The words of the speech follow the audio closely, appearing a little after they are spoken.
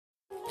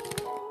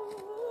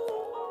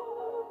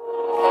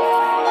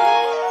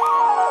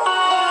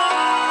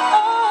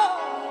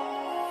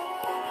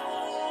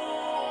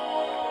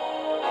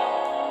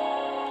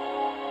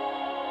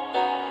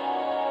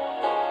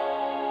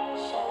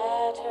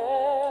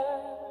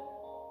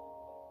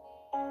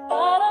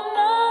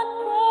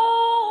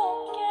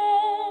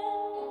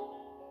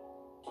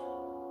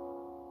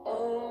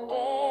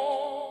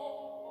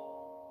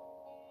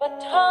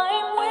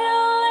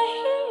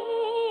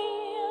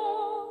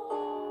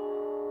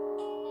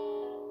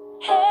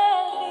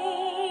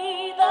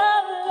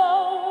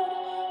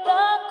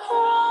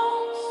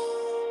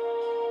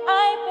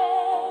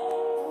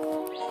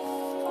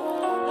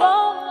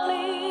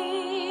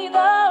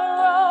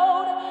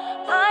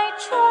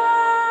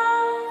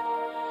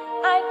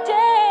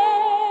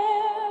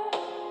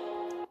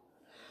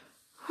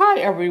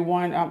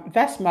everyone.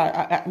 That's my.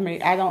 I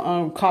mean, I don't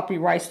own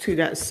copyrights to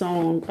that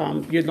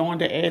song.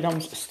 Yolanda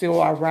Adams,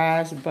 "Still I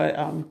Rise," but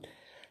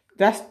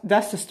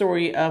that's the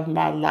story of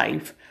my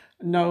life.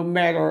 No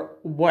matter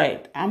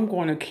what, I'm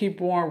going to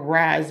keep on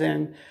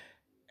rising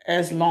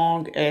as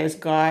long as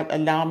God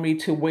allow me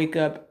to wake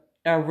up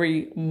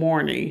every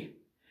morning.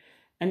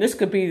 And this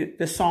could be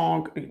the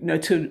song,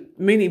 to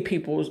many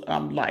people's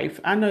life.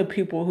 I know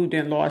people who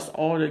then lost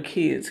all their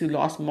kids, who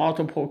lost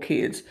multiple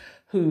kids,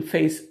 who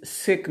face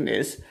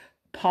sickness,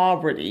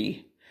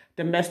 poverty,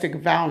 domestic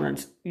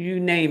violence, you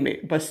name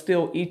it. But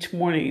still, each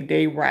morning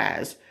they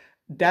rise.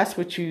 That's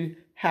what you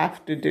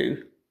have to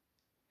do,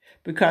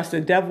 because the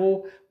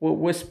devil will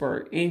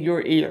whisper in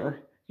your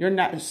ear, "You're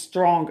not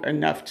strong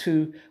enough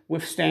to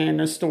withstand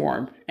the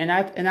storm." And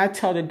I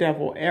tell the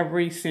devil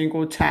every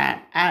single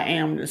time, I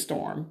am the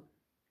storm.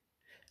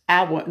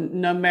 I will,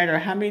 no matter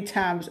how many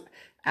times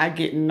I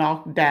get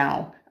knocked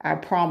down, I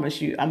promise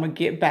you, I'm going to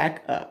get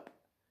back up.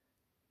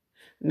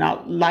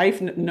 Now, life,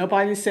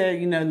 nobody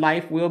said,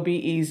 life will be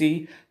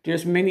easy.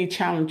 There's many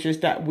challenges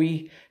that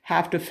we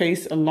have to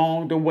face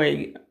along the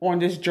way on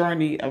this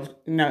journey of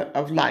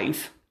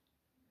life.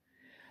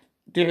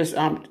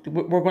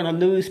 We're going to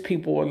lose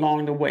people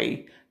along the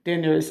way.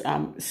 Then there's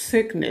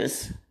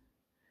sickness.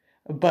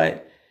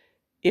 But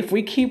if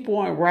we keep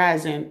on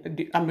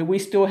rising, we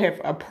still have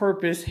a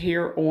purpose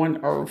here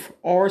on earth.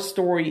 Our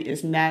story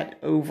is not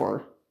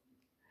over.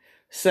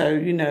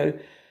 So,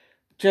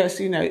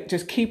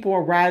 just keep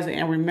on rising,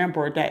 and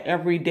remember that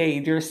every day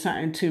there's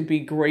something to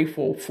be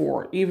grateful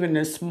for, even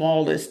the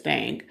smallest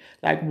thing,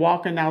 like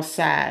walking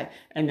outside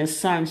and the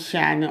sun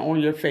shining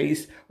on your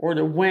face or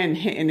the wind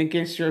hitting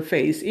against your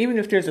face. Even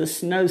if there's a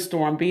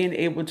snowstorm, being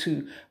able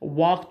to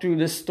walk through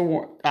the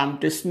storm,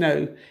 the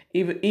snow,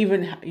 even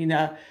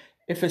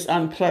if it's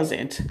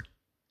unpleasant,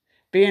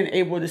 being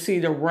able to see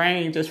the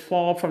rain just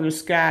fall from the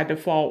sky to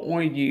fall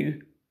on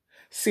you,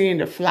 seeing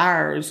the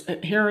flowers,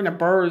 hearing the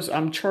birds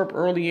chirp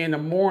early in the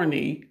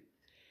morning.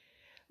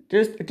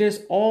 There's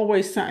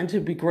always something to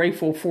be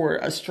grateful for.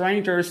 A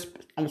stranger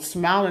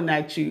smiling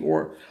at you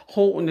or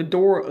holding the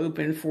door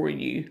open for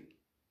you.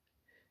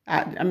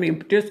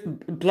 Just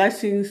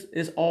blessings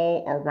is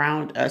all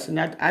around us. And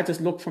I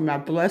just look for my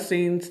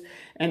blessings,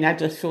 and I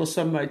just feel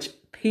so much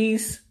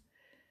peace.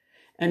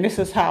 And this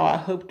is how I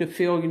hope to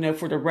feel,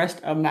 for the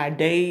rest of my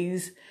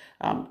days.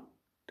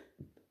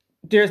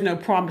 There's no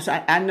promise.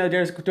 I know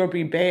there'll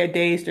be bad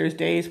days. There's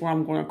days where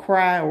I'm going to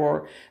cry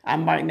or I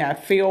might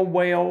not feel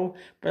well,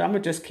 but I'm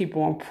going to just keep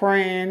on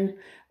praying.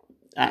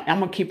 I'm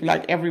going to keep,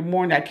 like every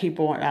morning, I keep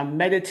on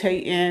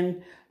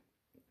meditating.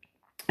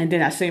 And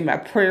then I say my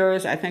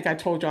prayers. I think I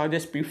told y'all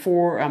this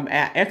before.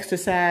 I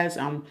exercise.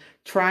 I'm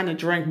trying to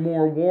drink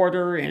more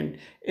water, and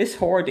it's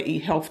hard to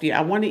eat healthy.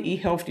 I want to eat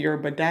healthier,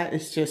 but that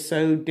is just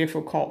so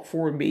difficult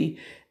for me.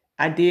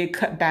 I did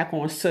cut back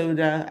on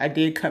soda. I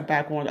did cut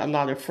back on a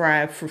lot of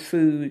fried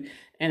food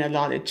and a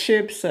lot of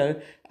chips.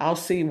 So I'll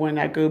see when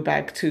I go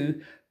back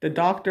to the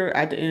doctor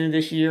at the end of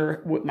this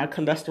year what my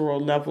cholesterol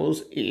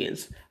levels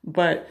is.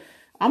 But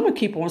I'm going to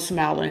keep on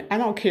smiling. I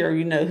don't care,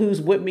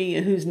 who's with me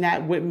and who's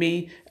not with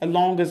me, as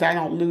long as I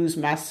don't lose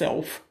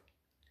myself.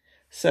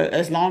 So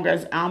as long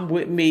as I'm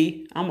with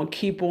me, I'm going to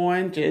keep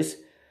on just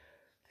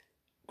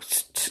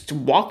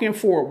walking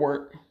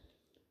forward.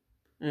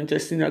 And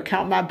just,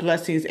 count my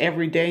blessings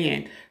every day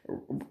and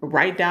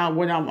write down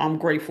what I'm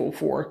grateful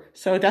for.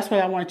 So that's what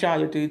I want y'all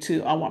to do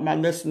too. I want my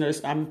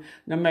listeners, no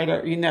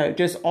matter,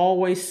 there's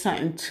always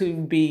something to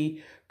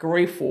be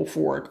grateful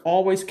for.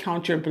 Always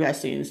count your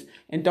blessings,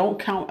 and don't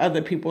count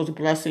other people's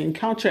blessings.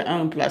 Count your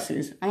own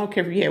blessings. I don't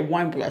care if you have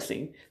one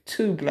blessing,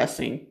 two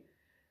blessings.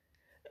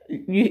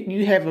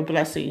 You have a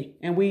blessing,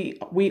 and we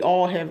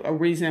all have a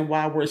reason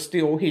why we're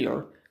still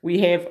here.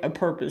 We have a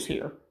purpose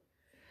here.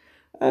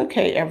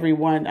 Okay,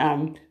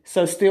 everyone.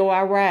 So still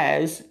I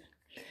rise.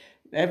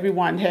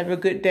 Everyone have a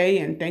good day,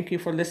 and thank you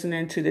for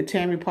listening to the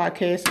Tammy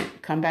podcast.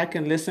 Come back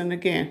and listen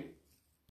again.